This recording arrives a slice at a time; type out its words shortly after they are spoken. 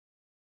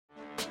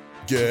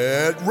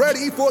Get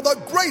ready for the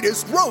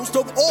greatest roast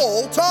of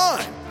all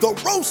time, the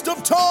Roast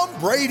of Tom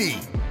Brady,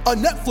 a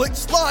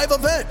Netflix live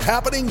event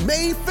happening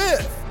May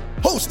 5th.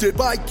 Hosted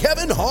by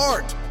Kevin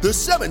Hart, the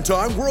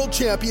 7-time world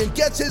champion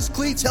gets his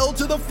cleats held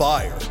to the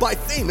fire by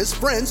famous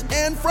friends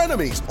and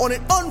frenemies on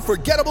an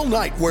unforgettable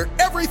night where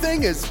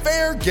everything is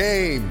fair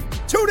game.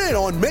 Tune in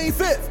on May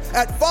 5th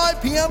at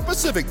 5 p.m.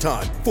 Pacific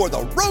time for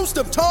the Roast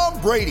of Tom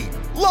Brady,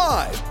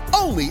 live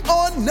only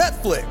on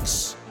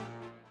Netflix.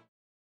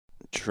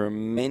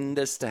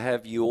 Tremendous to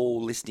have you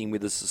all listening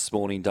with us this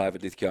morning.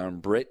 David Lithgow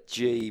and Brett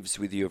Jeeves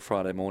with you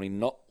Friday morning.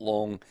 Not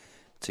long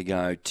to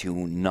go till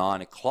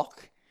 9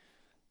 o'clock.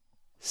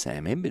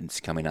 Sam Edmonds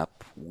coming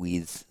up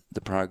with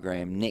the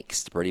program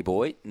next, Bretty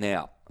boy.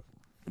 Now,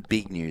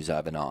 big news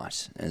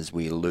overnight, as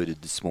we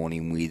alluded this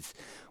morning with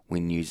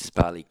Win News'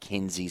 Bailey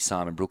Kenzie.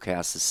 Simon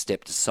Brookhouse has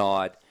stepped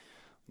aside.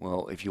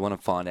 Well, if you want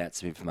to find out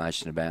some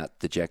information about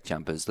the Jack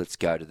Jumpers, let's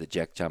go to the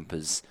Jack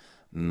Jumpers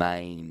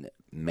main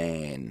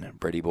man,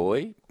 Bretty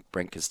boy.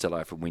 Brent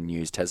Costello from Win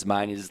News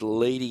Tasmania's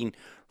leading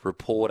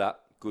reporter.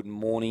 Good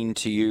morning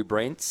to you,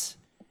 Brent.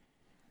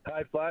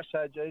 Hey Flash,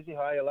 hey Jeezy,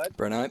 how are you, lad?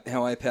 Breno,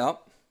 how are you,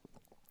 pal?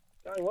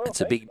 Going well.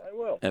 It's a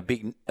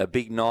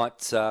big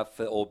night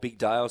or big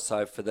day or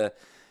so for the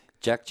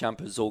Jack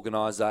Jumpers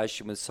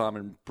organisation with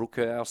Simon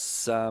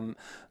Brookhouse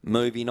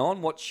moving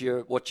on. What's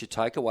your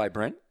takeaway,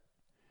 Brent?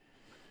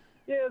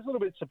 Yeah, I was a little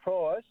bit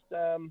surprised.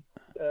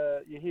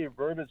 You hear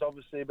rumours,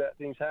 obviously, about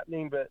things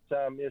happening, but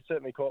it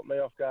certainly caught me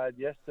off guard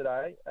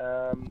yesterday.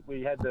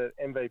 We had the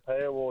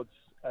MVP Awards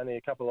only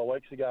a couple of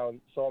weeks ago,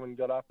 and Simon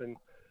got up and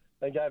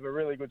gave a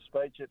really good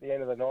speech at the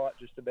end of the night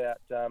just about,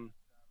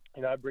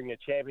 bringing a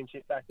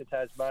championship back to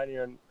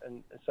Tasmania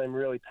and seemed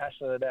really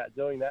passionate about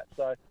doing that.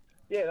 So,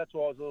 yeah, that's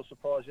why I was a little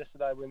surprised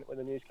yesterday when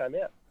the news came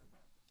out.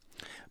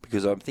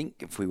 Because I think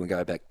if we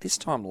go back this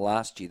time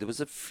last year, there was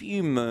a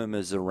few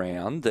murmurs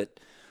around that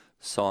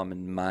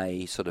Simon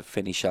may sort of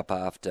finish up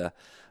after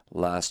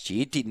last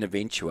year. It didn't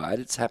eventuate.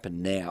 It's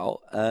happened now.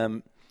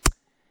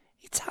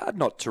 It's hard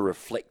not to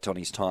reflect on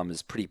his time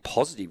as pretty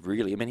positive,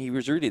 really. I mean, he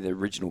was really the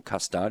original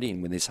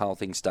custodian when this whole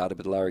thing started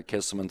with Larry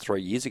Kesselman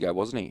 3 years ago,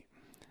 wasn't he?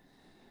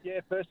 Yeah,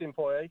 first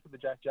employee for the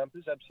Jack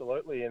Jumpers,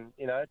 absolutely. And,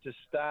 to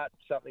start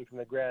something from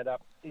the ground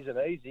up isn't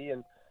easy.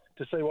 And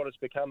to see what it's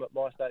become at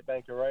MyState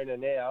Bank Arena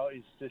now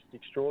is just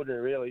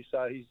extraordinary, really.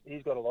 So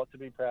he's got a lot to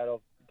be proud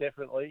of,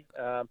 definitely.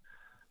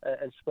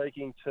 And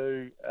speaking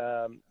to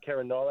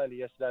Karen Nylander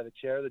yesterday, the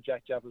chair of the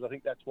Jack Jumpers, I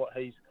think that's what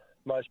he's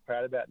most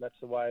proud about, and that's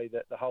the way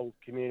that the whole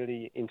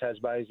community in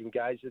Tasmania is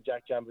engaged with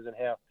Jack Jumpers and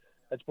how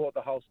it's brought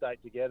the whole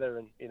state together.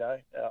 And,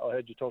 I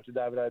heard you talk to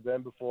David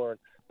O'Byrne before, and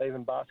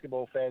even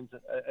basketball fans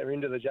are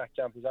into the Jack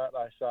Jumpers, aren't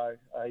they? So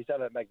he's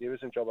done a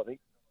magnificent job, I think.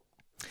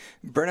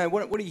 Breno,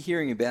 what are you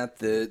hearing about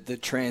the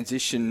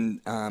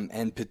transition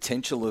and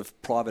potential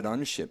of private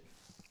ownership?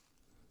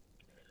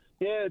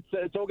 Yeah,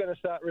 it's all going to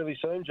start really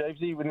soon,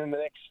 Jeevesy. Within the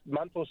next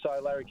month or so,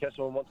 Larry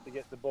Kesselman wants to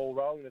get the ball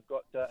rolling. They've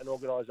got an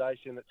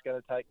organisation that's going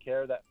to take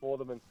care of that for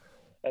them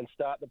and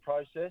start the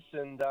process.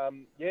 And,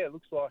 it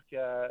looks like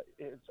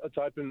it's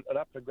open and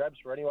up for grabs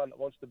for anyone that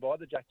wants to buy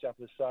the Jack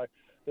Jumpers. So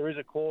there is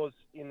a clause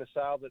in the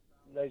sale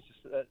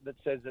that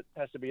says it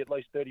has to be at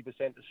least 30%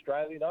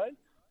 Australian-owned.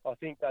 I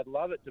think they'd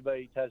love it to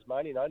be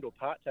Tasmanian-owned or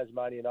part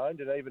Tasmanian-owned.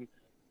 And even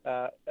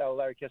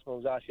Larry Kesselman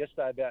was asked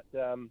yesterday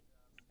about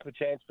the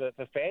chance for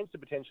fans to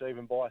potentially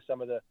even buy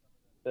some of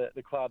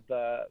the club,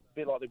 a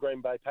bit like the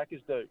Green Bay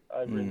Packers do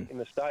over in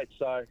the States.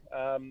 So,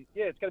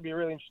 it's going to be a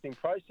really interesting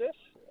process,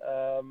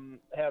 how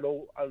it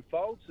all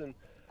unfolds, and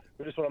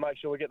we just want to make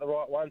sure we get the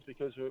right ones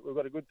because we've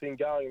got a good thing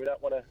going and we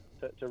don't want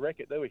to wreck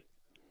it, do we?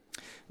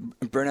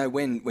 Breno,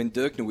 when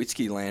Dirk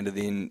Nowitzki landed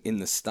in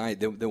the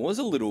state, there was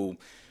a little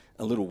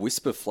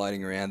whisper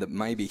floating around that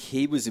maybe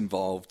he was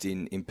involved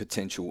in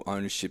potential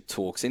ownership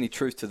talks. Any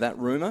truth to that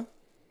rumour?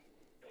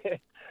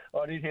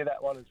 I did hear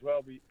that one as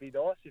well. Be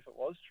nice if it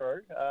was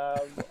true. I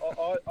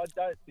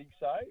don't think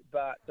so,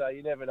 but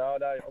you never know. I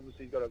know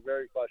obviously he's got a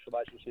very close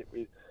relationship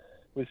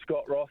with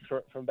Scott Roth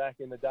from back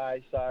in the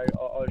day, so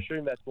I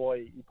assume that's why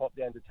he popped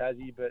down to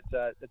Tassie. But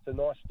it's a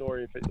nice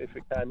story if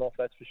it came off,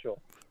 that's for sure.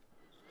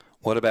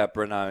 What about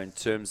Breno in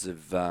terms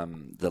of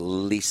the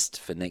list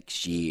for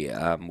next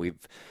year?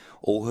 We've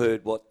all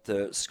heard what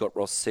Scott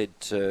Ross said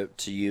to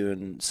you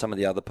and some of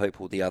the other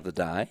people the other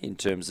day in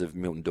terms of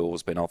Milton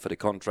Doyle's been offered a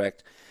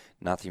contract.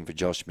 Nothing for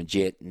Josh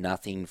Majette,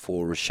 nothing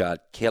for Rashad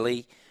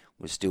Kelly.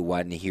 We're still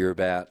waiting to hear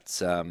about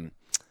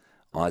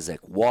Isaac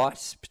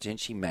White,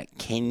 potentially Matt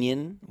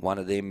Kenyon. One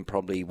of them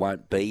probably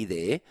won't be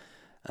there.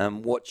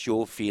 What's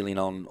your feeling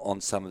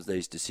on some of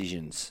these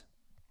decisions?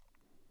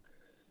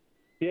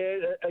 Yeah,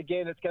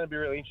 again, it's going to be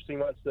really interesting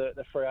once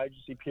the free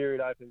agency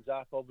period opens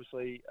up.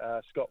 Obviously,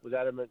 Scott was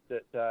adamant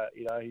that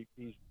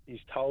he's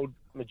told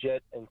Majette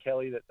and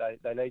Kelly that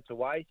they need to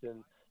wait,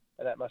 and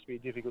that must be a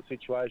difficult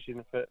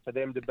situation for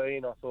them to be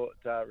in. I thought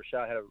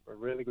Rashad had a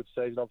really good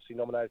season, obviously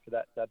nominated for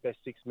that Best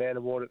Six Man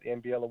award at the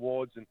NBL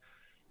Awards.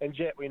 And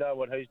Jet, we know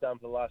what he's done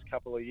for the last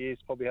couple of years,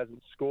 probably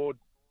hasn't scored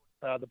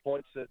the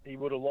points that he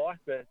would have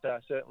liked, but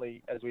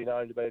certainly, as we know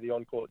him to be the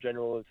on-court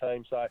general of the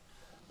team. So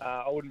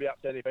I wouldn't be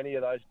upset if any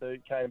of those two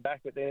came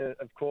back. But then,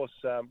 of course,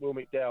 Will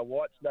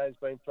McDowell-White's name's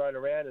been thrown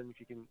around, and if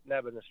you can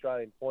nab an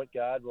Australian point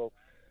guard, well,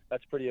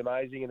 that's pretty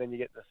amazing. And then you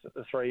get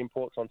the three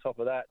imports on top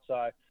of that.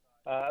 So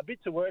a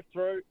bit to work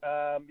through.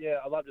 I'd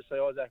love to see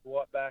Isaac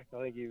White back.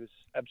 I think he was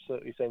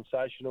absolutely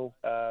sensational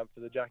for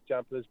the Jack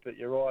Jumpers. But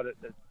you're right,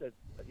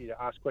 you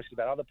ask questions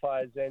about other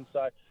players then.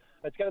 So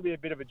it's going to be a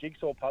bit of a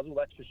jigsaw puzzle,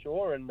 that's for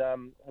sure. And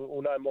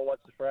we'll know more once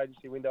the free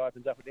agency window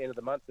opens up at the end of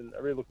the month. And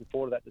I'm really looking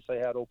forward to that to see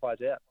how it all plays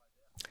out.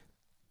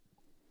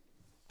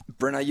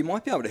 Breno, you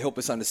might be able to help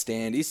us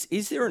understand,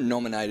 is there a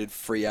nominated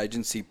free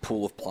agency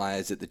pool of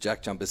players that the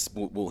Jack Jumpers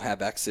will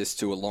have access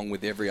to along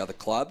with every other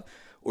club?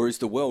 Or is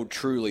the world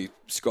truly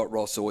Scott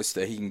Ross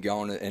oyster? He can go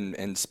on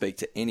and speak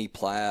to any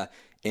player,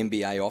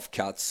 NBA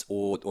offcuts,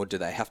 or do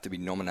they have to be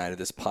nominated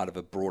as part of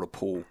a broader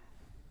pool?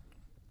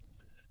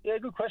 Yeah,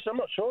 good question. I'm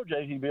not sure,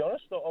 Jay, to be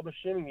honest. I'm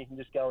assuming you can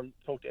just go and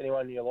talk to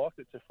anyone you like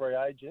that's a free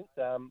agent.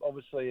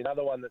 Obviously,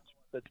 another one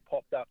that's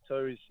popped up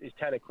too is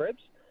Tanner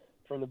Krebs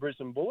from the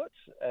Brisbane Bullets,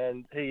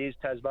 and he is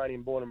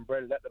Tasmanian born and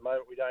bred, and at the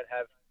moment we don't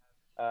have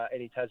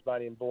any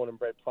Tasmanian born and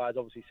bred players.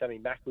 Obviously Sammy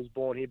Mack was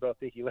born here, but I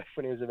think he left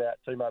when he was about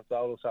 2 months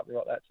old or something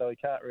like that, so we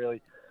can't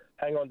really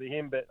hang on to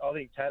him. But I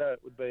think Tanner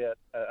would be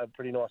a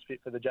pretty nice fit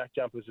for the Jack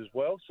Jumpers as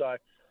well. So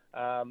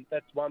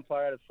that's one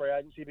player out of free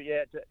agency. But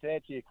yeah, to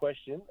answer your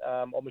question,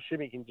 I'm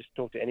assuming you can just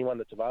talk to anyone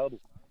that's available.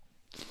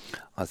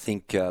 I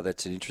think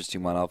that's an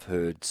interesting one. I've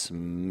heard a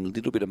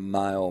little bit of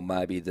mail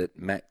maybe that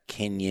Matt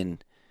Kenyon,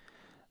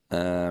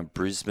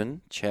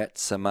 Brisbane chat,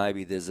 so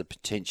maybe there's a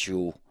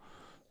potential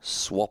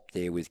swap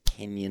there with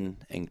Kenyon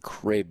and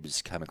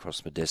Krebs come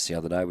across my desk the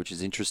other day, which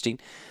is interesting.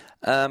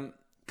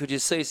 Could you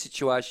see a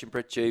situation,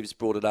 Brett Jeeves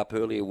brought it up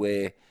earlier,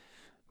 where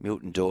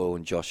Milton Doyle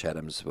and Josh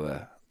Adams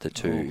were the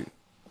two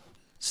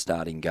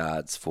starting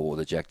guards for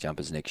the Jack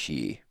Jumpers next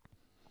year?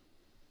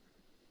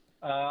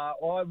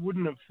 I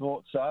wouldn't have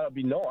thought so. It'd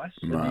be nice.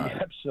 It'd Right. be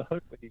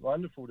absolutely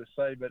wonderful to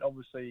see, but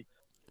obviously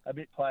a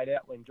bit played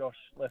out when Josh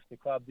left the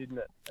club, didn't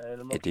it? And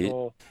I'm not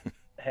sure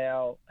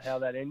how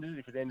that ended,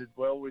 if it ended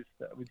well with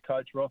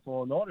Coach Roth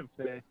or not, if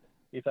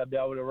they'd be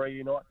able to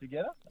reunite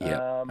together.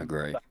 Yeah,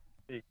 agree.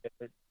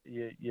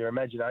 Your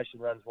imagination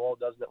runs wild,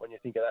 doesn't it, when you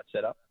think of that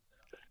setup?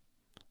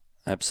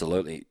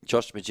 Absolutely.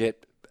 Josh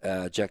Majette,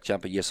 Jack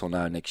Jumper, yes or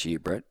no next year,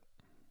 Brett?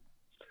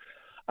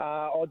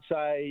 I'd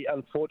say,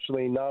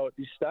 unfortunately, no at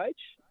this stage.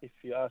 If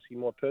you're asking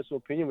my personal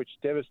opinion, which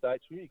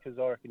devastates me because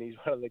I reckon he's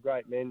one of the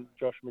great men,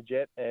 Josh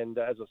Majette. And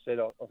as I said,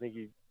 I think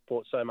he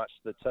brought so much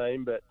to the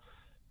team. But,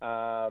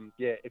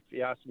 if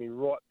you ask me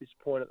right at this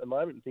point at the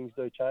moment and things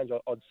do change,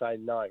 I'd say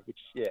no, which,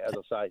 as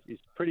I say, is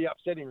pretty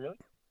upsetting, really.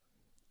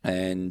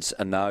 And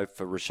a no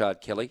for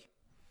Rashad Kelly?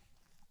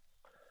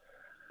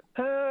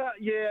 I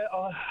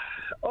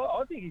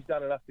think he's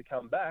done enough to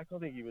come back. I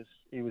think he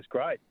was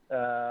great.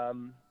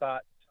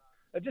 But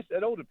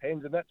it all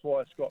depends, and that's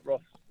why Scott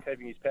Roth's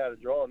keeping his powder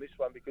dry on this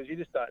one, because you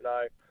just don't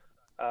know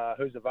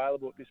who's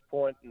available at this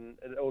point, and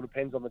it all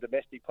depends on the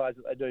domestic players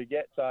that they do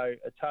get. So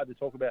it's hard to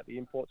talk about the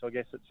imports, I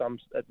guess,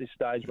 at this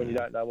stage when you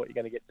don't know what you're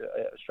going to get to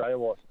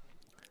Australia-wise.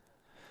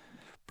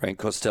 Brent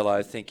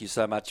Costello, thank you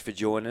so much for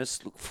joining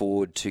us. Look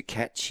forward to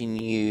catching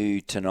you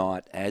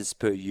tonight, as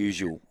per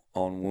usual,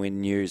 on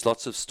Win News.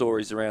 Lots of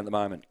stories around the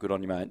moment. Good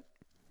on you, mate.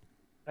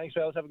 Thanks,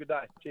 fellas. Have a good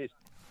day. Cheers.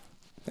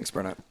 Thanks,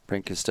 Breno.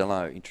 Brent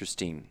Costello,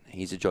 interesting.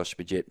 He's a Josh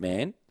Majette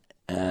man.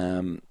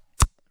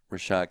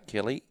 Rashad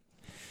Kelly.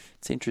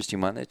 It's an interesting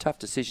one. They're tough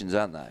decisions,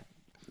 aren't they?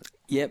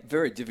 Yeah,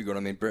 very difficult.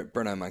 I mean,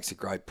 Breno makes a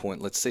great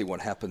point. Let's see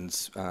what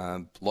happens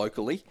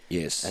locally.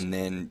 Yes. And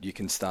then you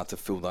can start to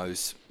fill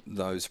those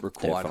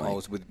required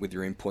holes with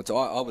your imports.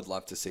 I would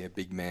love to see a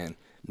big man,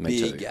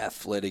 big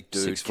athletic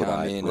dude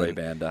come in,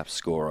 rebounder,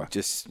 scorer.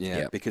 Just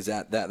because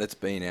that's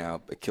been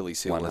our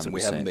Achilles heel, 100%. And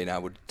we haven't been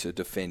able to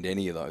defend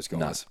any of those guys.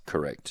 No,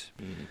 correct.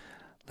 Mm-hmm.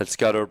 Let's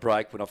go to a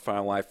break. We're not far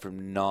away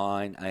from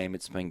 9 a.m.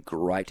 It's been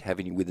great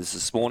having you with us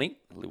this morning.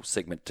 A little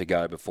segment to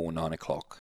go before 9 o'clock.